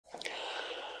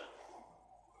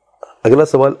اگلا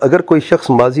سوال، اگر کوئی شخص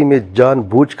ماضی میں جان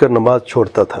بوجھ کر نماز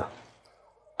چھوڑتا تھا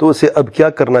تو اسے اب کیا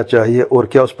کرنا چاہیے، اور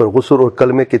کیا اس پر غسل اور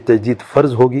کلمے کی تجدید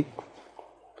فرض ہوگی؟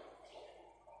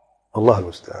 اللہ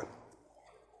المستعان۔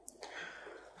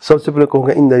 سب سے پہلے کہوں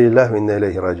گا انا للہ و انا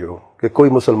الیہ راجعون، کہ کوئی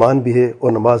مسلمان بھی ہے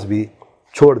اور نماز بھی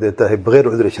چھوڑ دیتا ہے بغیر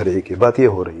عذر شرعی کے، بات یہ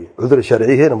ہو رہی ہے عذر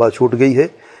شرعی ہے، نماز چھوٹ گئی ہے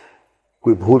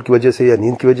کوئی بھول کی وجہ سے یا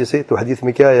نیند کی وجہ سے، تو حدیث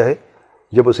میں کیا آیا ہے،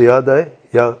 جب اسے یاد آئے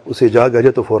یا اسے جاگ آ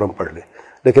جائے تو فوراً پڑھ لے۔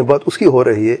 لیکن بات اس کی ہو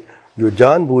رہی ہے جو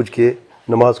جان بوجھ کے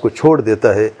نماز کو چھوڑ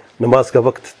دیتا ہے، نماز کا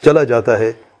وقت چلا جاتا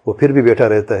ہے، وہ پھر بھی بیٹھا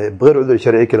رہتا ہے بغیر عذر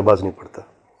شرعی کے نماز نہیں پڑھتا،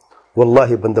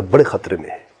 واللہ بندہ بڑے خطرے میں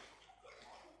ہے۔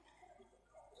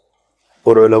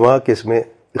 اور علماء کے اس میں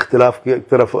اختلاف کی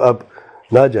طرف اب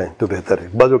نہ جائیں تو بہتر ہے۔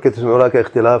 بعض لوگ کہتے ہیں علماء کا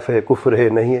اختلاف ہے، کفر ہے،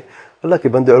 نہیں ہے۔ اللہ کے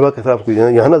بندے علماء کے خلاف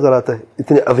یہاں نظر آتا ہے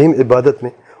اتنی عظیم عبادت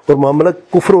میں، اور معاملہ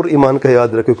کفر اور ایمان کا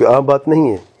یاد رکھے، کوئی عام بات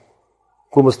نہیں ہے،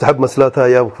 کوئی مستحب مسئلہ تھا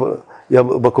یا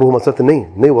مکروہ مسئلہ تھا،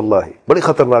 نہیں واللہ بڑی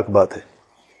خطرناک بات ہے۔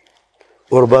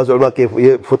 اور بعض علماء کے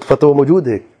یہ فتویٰ موجود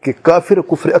ہے کہ کافر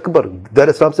کفر اکبر دائرہ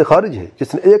اسلام سے خارج ہے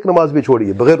جس نے ایک نماز بھی چھوڑی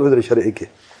ہے بغیر عذر شرعی کے،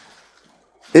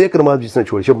 ایک نماز جس نے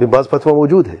چھوڑی ہے۔ بعض فتویٰ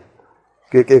موجود ہے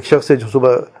کہ ایک شخص ہے جو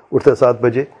صبح اٹھتا ہے 7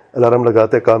 بجے، الارم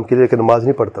لگاتا ہے کام کے لیے، لیکن نماز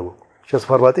نہیں پڑھتا، وہ شخص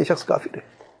فرماتے ہیں شخص کافر ہے۔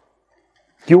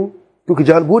 کیوں؟ کیونکہ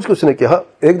جان بوجھ کے اس نے کہا،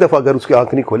 ایک دفعہ اگر اس کی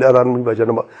آنکھ نہیں کھولے الارم نہیں بجا،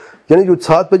 یعنی جو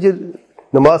 7 بجے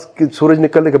نماز کی سورج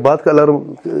نکلنے کے بعد کا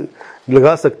الارم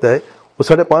لگا سکتا ہے، وہ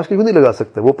 5:30 کے کیوں نہیں لگا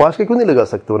سکتا، وہ 5 کے کیوں نہیں لگا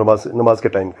سکتا، وہ نماز کے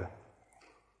ٹائم کا؟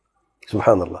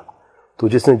 سبحان اللہ۔ تو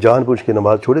جس نے جان بوجھ کے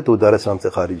نماز چھوڑے تو وہ دائرہ اسلام سے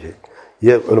خارج ہے،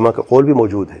 یہ علماء کا قول بھی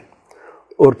موجود ہے۔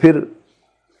 اور پھر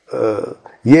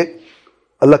یہ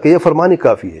اللہ کا یہ فرمان ہی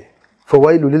کافی ہے،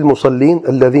 فوائل للمصلین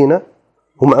الذین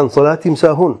هم عن صلاتهم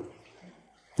ساہون۔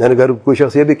 یعنی اگر کوئی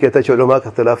شخص یہ بھی کہتا ہے کہ علماء کا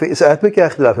اختلاف ہے، اس آیت میں کیا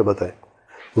اختلاف ہے بتائیں؟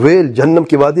 ویل جہنم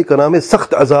کی وادی کا نام ہے،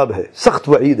 سخت عذاب ہے، سخت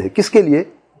وعید ہے، کس کے لیے؟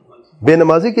 بے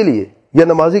نمازی کے لیے یا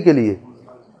نمازی کے لیے؟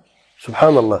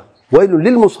 سبحان اللہ۔ ویل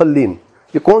للمصلین،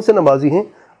 یہ کون سے نمازی ہیں؟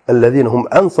 الذین هم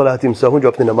عن صلاتهم ساہون، جو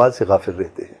اپنی نماز سے غافل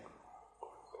رہتے ہیں۔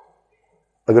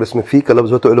 اگر اس میں فی کا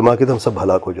لفظ ہو تو علماء کے تو ہم سب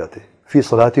ہلاک ہو جاتے، فی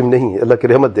صلاتہم نہیں ہے۔ اللہ کی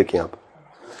رحمت دیکھیں آپ،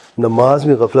 نماز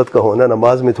میں غفلت کا ہونا،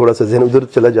 نماز میں تھوڑا سا ذہن ادھر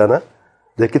چلا جانا،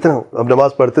 دیکھ کتنا اب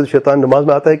نماز پڑھتے تو شیطان نماز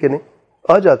میں آتا ہے کہ نہیں؟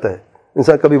 آ جاتا ہے۔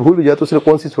 انسان کبھی بھول بھی جاتا، اس نے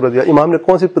کون سی سورت یا امام نے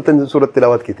کون سی سورت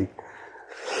تلاوت کی تھی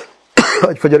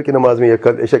آج فجر کی نماز میں یا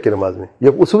کل عشاء کی نماز میں،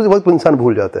 یا اس وقت انسان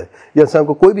بھول جاتا ہے، یا انسان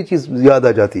کو کوئی بھی چیز یاد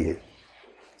آ جاتی ہے۔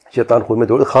 شیطان خود میں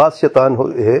تھوڑا خاص شیطان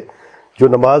ہے جو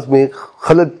نماز میں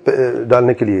خلل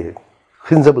ڈالنے کے لیے ہے،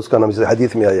 خنزب اس کا نام جیسے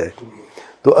حدیث میں آیا ہے۔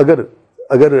 تو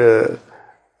اگر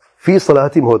فی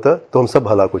صلاتہم ہوتا تو ہم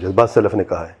سب ہلاک ہو جاتے، بعض سلف نے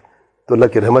کہا ہے۔ تو اللہ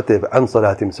کی رحمت ہے عن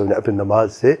صلاتہم ساہون، اپنی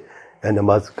نماز سے، یعنی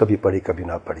نماز کبھی پڑھی کبھی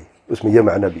نہ پڑھی، اس میں یہ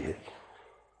معنی بھی ہے۔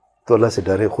 تو اللہ سے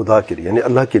ڈرے خدا کے لیے، یعنی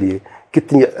اللہ کے لیے۔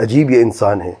 کتنی عجیب یہ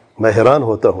انسان ہے، میں حیران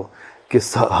ہوتا ہوں کہ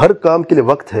ہر کام کے لیے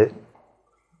وقت ہے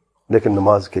لیکن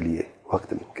نماز کے لیے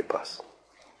وقت نہیں ان کے پاس،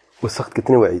 وہ سخت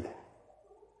کتنی وعید ہے۔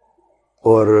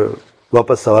 اور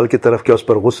واپس سوال کی طرف، کیا اس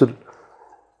پر غسل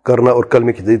کرنا اور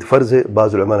کلمے کی تجدید فرض ہے؟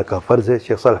 بعض علماء نے کہا فرض ہے۔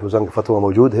 شیخ صالح فوزان کا فتویٰ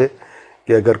موجود ہے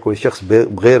کہ اگر کوئی شخص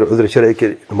بغیر عذر شرعی کے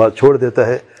نماز چھوڑ دیتا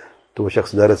ہے تو وہ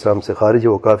شخص دائرہ اسلام سے خارج ہے،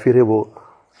 وہ کافر ہے، وہ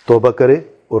توبہ کرے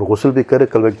اور غسل بھی کرے،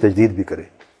 کلمے کی تجدید بھی کرے۔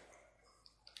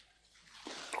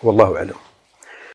 واللہ اعلم۔